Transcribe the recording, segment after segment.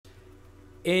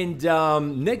And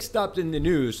next up in the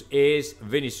news is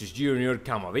Vinicius Jr.,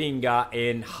 Camavinga,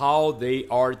 and how they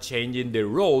are changing their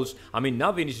roles. I mean,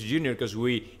 not Vinicius Jr. because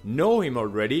we know him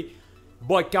already,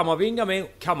 but Camavinga, man,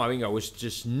 Camavinga was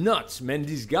just nuts, man.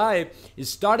 This guy is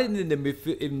starting in the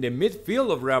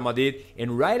midfield of Real Madrid,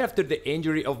 and right after the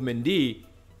injury of Mendy,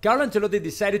 Carlo Ancelotti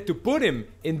decided to put him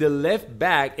in the left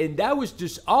back, and that was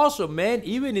just awesome, man.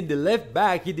 Even in the left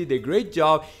back, he did a great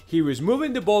job. He was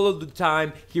moving the ball all the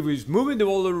time. He was moving the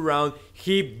ball around.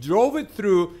 He drove it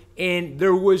through, and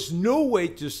there was no way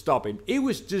to stop him. It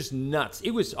was just nuts.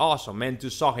 It was awesome, man,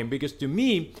 to saw him, because to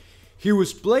me, he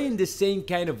was playing the same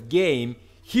kind of game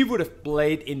he would have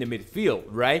played in the midfield,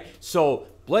 right? So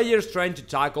players trying to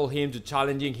tackle him, to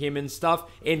challenging him and stuff,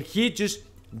 and he just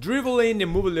dribbling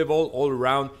and moving the ball all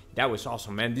around. That was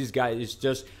awesome, man. This guy is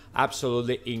just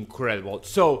absolutely incredible.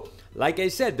 So, like I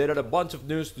said, there are a bunch of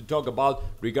news to talk about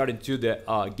regarding to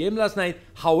the game last night.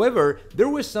 However, there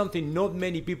was something not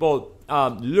many people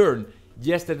learned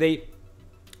yesterday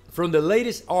from the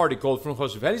latest article from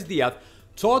Jose Felix Diaz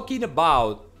talking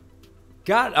about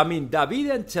David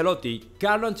Ancelotti,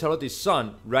 Carlo Ancelotti's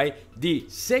son, right? The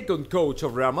second coach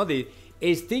of Real Madrid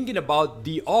is thinking about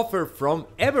the offer from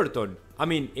Everton. I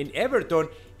mean, in Everton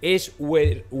is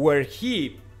where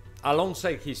he,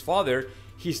 alongside his father,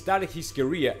 he started his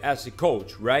career as a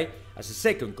coach, right? As a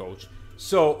second coach.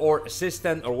 So, or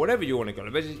assistant, or whatever you want to call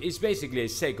it. But it's basically a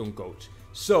second coach.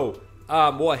 So,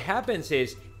 what happens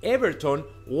is Everton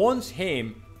wants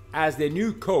him as the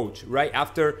new coach, right?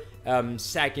 After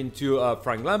sacking to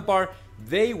Frank Lampard,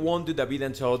 they want David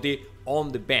Ancelotti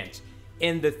on the bench.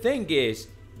 And the thing is,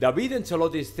 David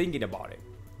Ancelotti is thinking about it.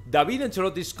 David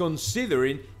Ancelotti is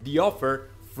considering the offer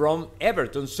from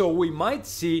Everton, so we might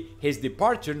see his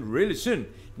departure really soon.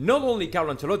 Not only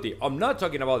Carlo Ancelotti, I'm not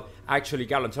talking about actually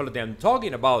Carlo Ancelotti, I'm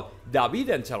talking about David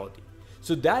Ancelotti.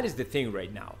 So that is the thing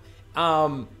right now.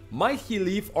 Might he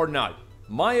leave or not?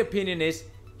 My opinion is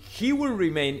he will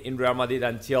remain in Real Madrid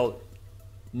until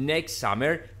next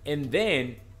summer, and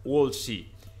then we'll see.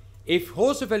 If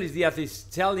Jose Felix Diaz is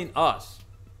telling us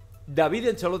David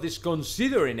Ancelotti is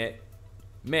considering it,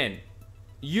 man,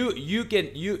 you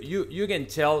can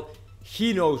tell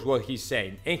he knows what he's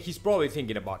saying, and he's probably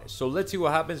thinking about it. So let's see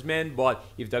what happens, man. But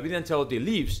if David Ancelotti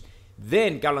leaves,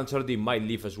 then Carlo Ancelotti might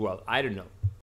leave as well. I don't know.